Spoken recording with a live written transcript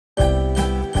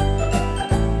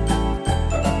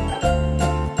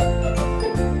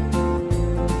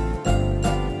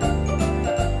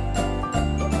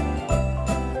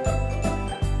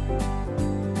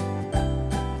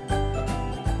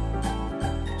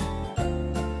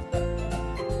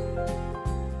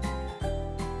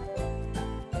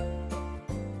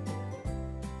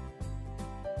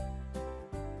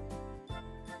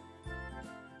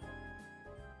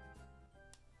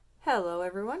Hello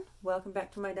everyone, welcome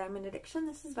back to my Diamond Addiction.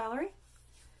 This is Valerie.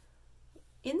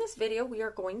 In this video we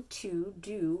are going to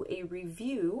do a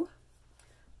review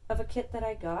of a kit that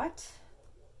I got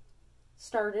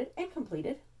started and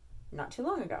completed not too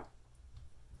long ago.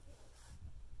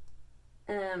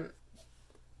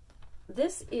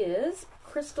 This is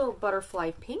Crystal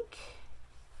Butterfly Pink.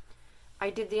 I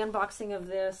did the unboxing of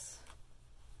this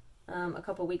a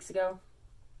couple weeks ago,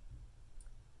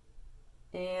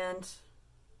 and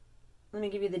let me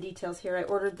give you the details here. I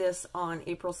ordered this on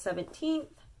April 17th.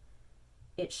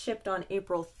 It shipped on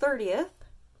April 30th.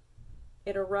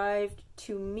 It arrived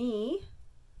to me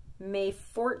May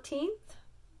 14th.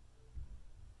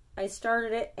 I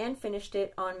started it and finished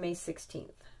it on May 16th.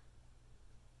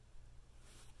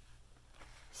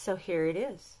 So here it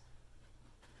is.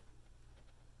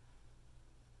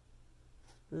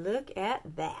 Look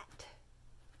at that.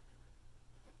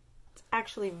 It's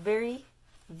actually very,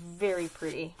 very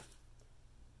pretty.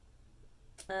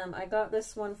 I got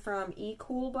this one from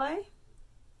eCoolBuy.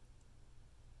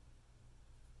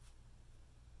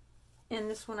 And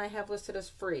this one I have listed as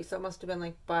free, so it must have been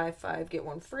like buy 5, get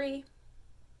 1 free.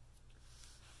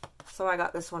 So I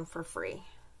got this one for free.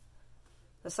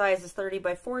 The size is 30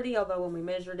 by 40, although when we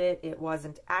measured it, it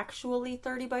wasn't actually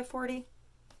 30 by 40.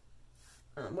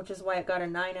 Which is why it got a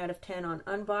 9 out of 10 on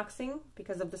unboxing,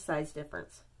 because of the size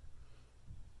difference.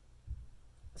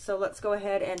 So let's go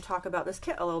ahead and talk about this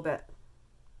kit a little bit.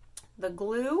 The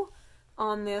glue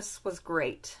on this was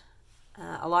great.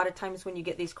 A lot of times when you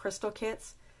get these crystal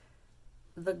kits,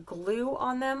 the glue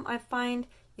on them, I find,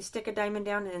 you stick a diamond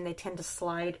down and then they tend to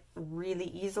slide really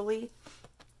easily.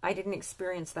 I didn't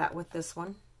experience that with this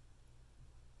one.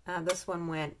 This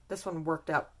one worked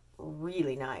out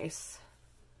really nice.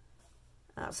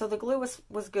 So the glue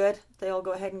was good. They'll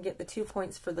go ahead and get the 2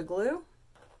 points for the glue.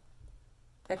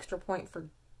 Extra point for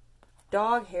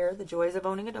dog hair, the joys of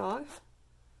owning a dog.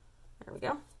 There we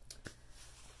go.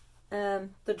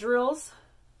 The drills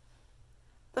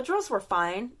were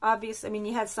fine. Obviously, I mean,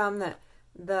 you had some that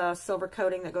the silver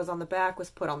coating that goes on the back was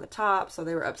put on the top, so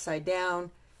they were upside down.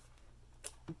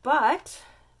 But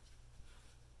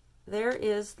there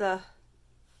is the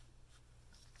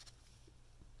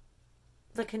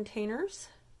containers,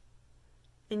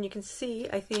 and you can see,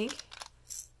 I think,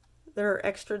 there are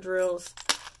extra drills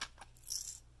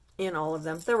in all of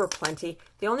them. There were plenty.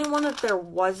 The only one that there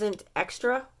wasn't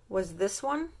extra was this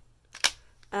one.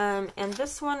 And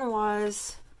this one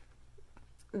was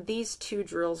these 2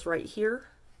 drills right here.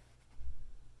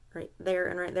 Right there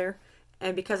and right there.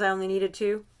 And because I only needed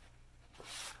 2,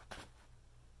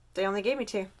 they only gave me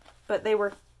 2. But they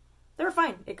were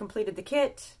fine. It completed the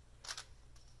kit.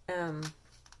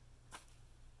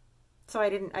 So I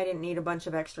didn't need a bunch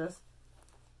of extras.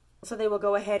 So they will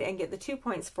go ahead and get the 2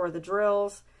 points for the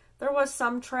drills. There was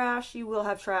some trash. You will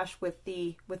have trash with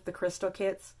the crystal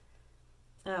kits,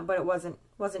 but it wasn't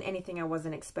anything I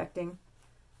wasn't expecting.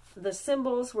 The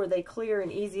symbols, were they clear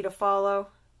and easy to follow?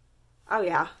 Oh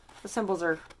yeah, the symbols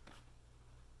are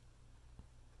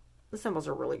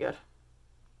really good.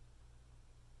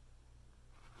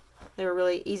 They were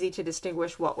really easy to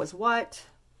distinguish what was what,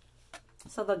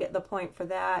 so they'll get the point for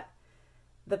that.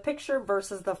 The picture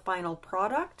versus the final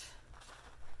product.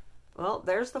 Well,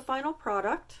 there's the final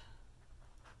product.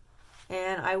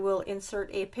 And I will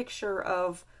insert a picture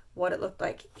of what it looked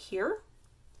like here.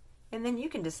 And then you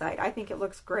can decide. I think it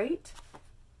looks great.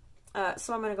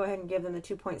 So I'm going to go ahead and give them the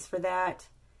 2 points for that.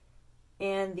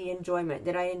 And the enjoyment.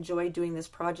 Did I enjoy doing this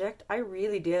project? I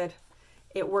really did.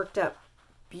 It worked up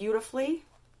beautifully.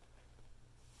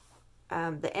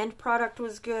 The end product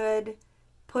was good.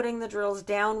 Putting the drills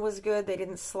down was good. They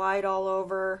didn't slide all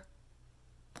over.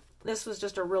 This was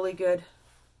just a really good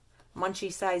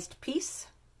munchy-sized piece.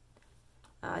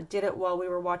 Did it while we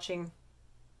were watching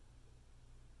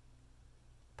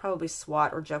probably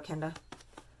SWAT or Joe Kenda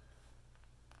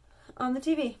on the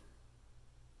TV.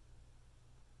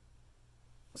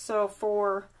 So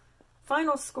for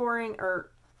final scoring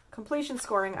or completion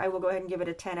scoring, I will go ahead and give it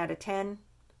a 10 out of 10,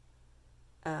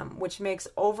 which makes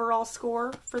overall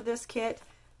score for this kit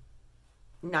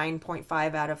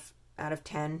 9.5 out of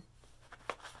 10.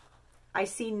 I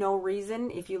see no reason,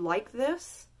 if you like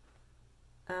this,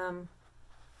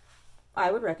 I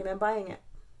would recommend buying it.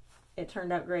 It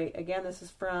turned out great. Again, this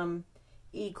is from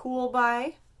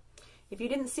eCoolBuy. If you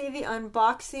didn't see the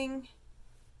unboxing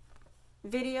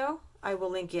video, I will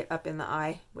link it up in the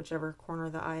eye, whichever corner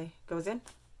the eye goes in,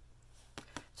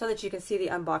 so that you can see the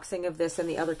unboxing of this and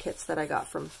the other kits that I got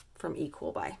from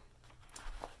eCoolBuy.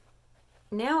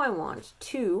 Now I want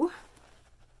to...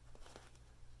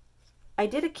 I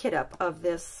did a kit up of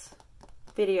this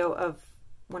video of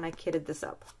when I kitted this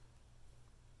up.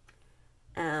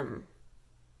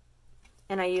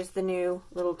 And I used the new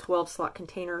little 12 slot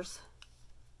containers.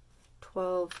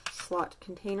 12 slot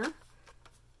container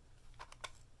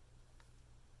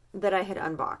that I had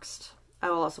unboxed. I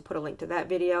will also put a link to that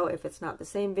video if it's not the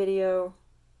same video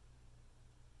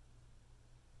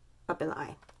up in the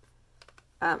eye.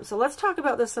 So let's talk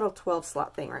about this little 12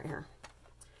 slot thing right here.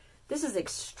 This is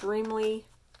extremely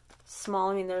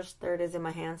small. I mean, there it is in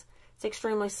my hands. It's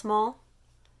extremely small,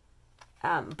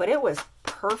 but it was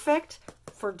perfect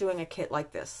for doing a kit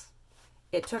like this.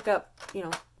 It took up, you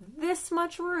know, this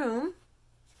much room.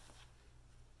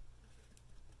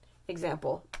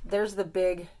 Example, there's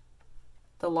the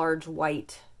large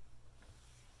white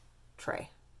tray.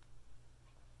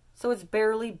 So it's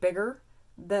barely bigger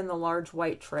than the large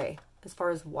white tray as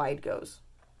far as wide goes.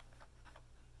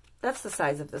 That's the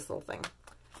size of this little thing.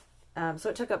 So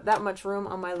it took up that much room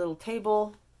on my little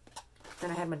table.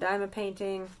 Then I had my diamond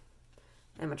painting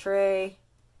and my tray,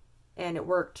 and it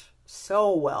worked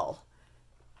so well.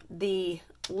 The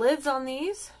lids on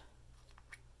these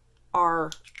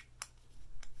are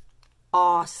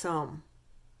awesome.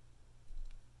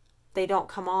 They don't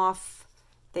come off.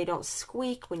 They don't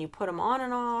squeak when you put them on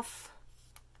and off.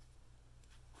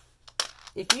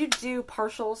 If you do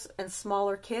partials and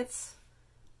smaller kits,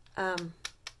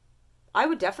 I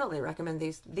would definitely recommend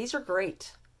these. These are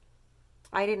great.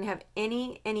 I didn't have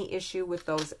any issue with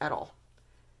those at all.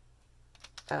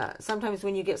 Sometimes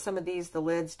when you get some of these, the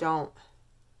lids don't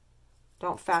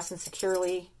fasten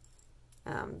securely.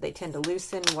 They tend to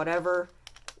loosen, whatever.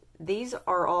 These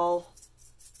are all,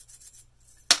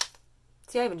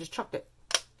 see, I even just chucked it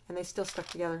and they still stuck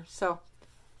together. So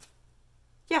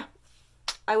yeah,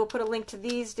 I will put a link to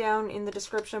these down in the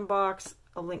description box,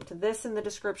 a link to this in the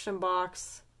description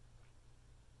box.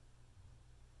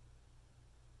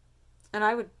 And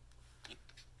I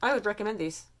would recommend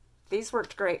these. These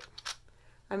worked great.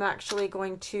 I'm actually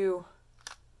going to,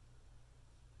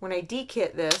 when I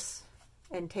dekit this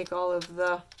and take all of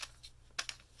the,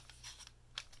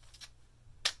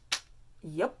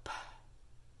 yep,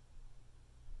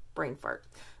 brain fart.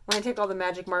 When I take all the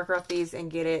magic marker off these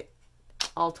and get it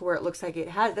all to where it looks like it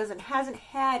hasn't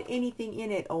had anything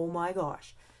in it, oh my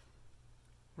gosh.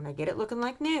 When I get it looking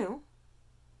like new,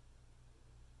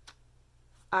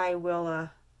 I will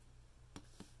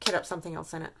kit up something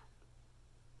else in it.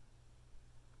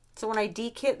 So when I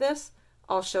dekit this,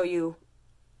 I'll show you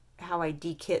how I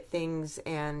dekit things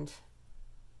and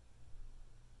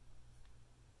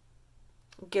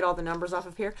get all the numbers off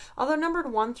of here. Although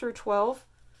numbered 1 through 12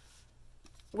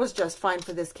 was just fine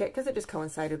for this kit because it just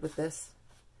coincided with this.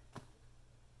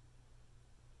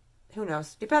 Who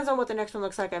knows? Depends on what the next one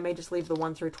looks like. I may just leave the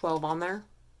 1 through 12 on there.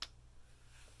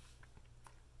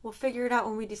 We'll figure it out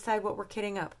when we decide what we're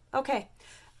kitting up. Okay,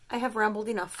 I have rambled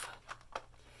enough.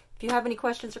 If you have any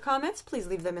questions or comments, please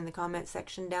leave them in the comment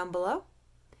section down below.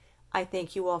 I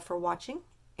thank you all for watching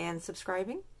and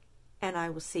subscribing, and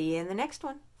I will see you in the next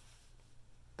one.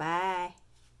 Bye.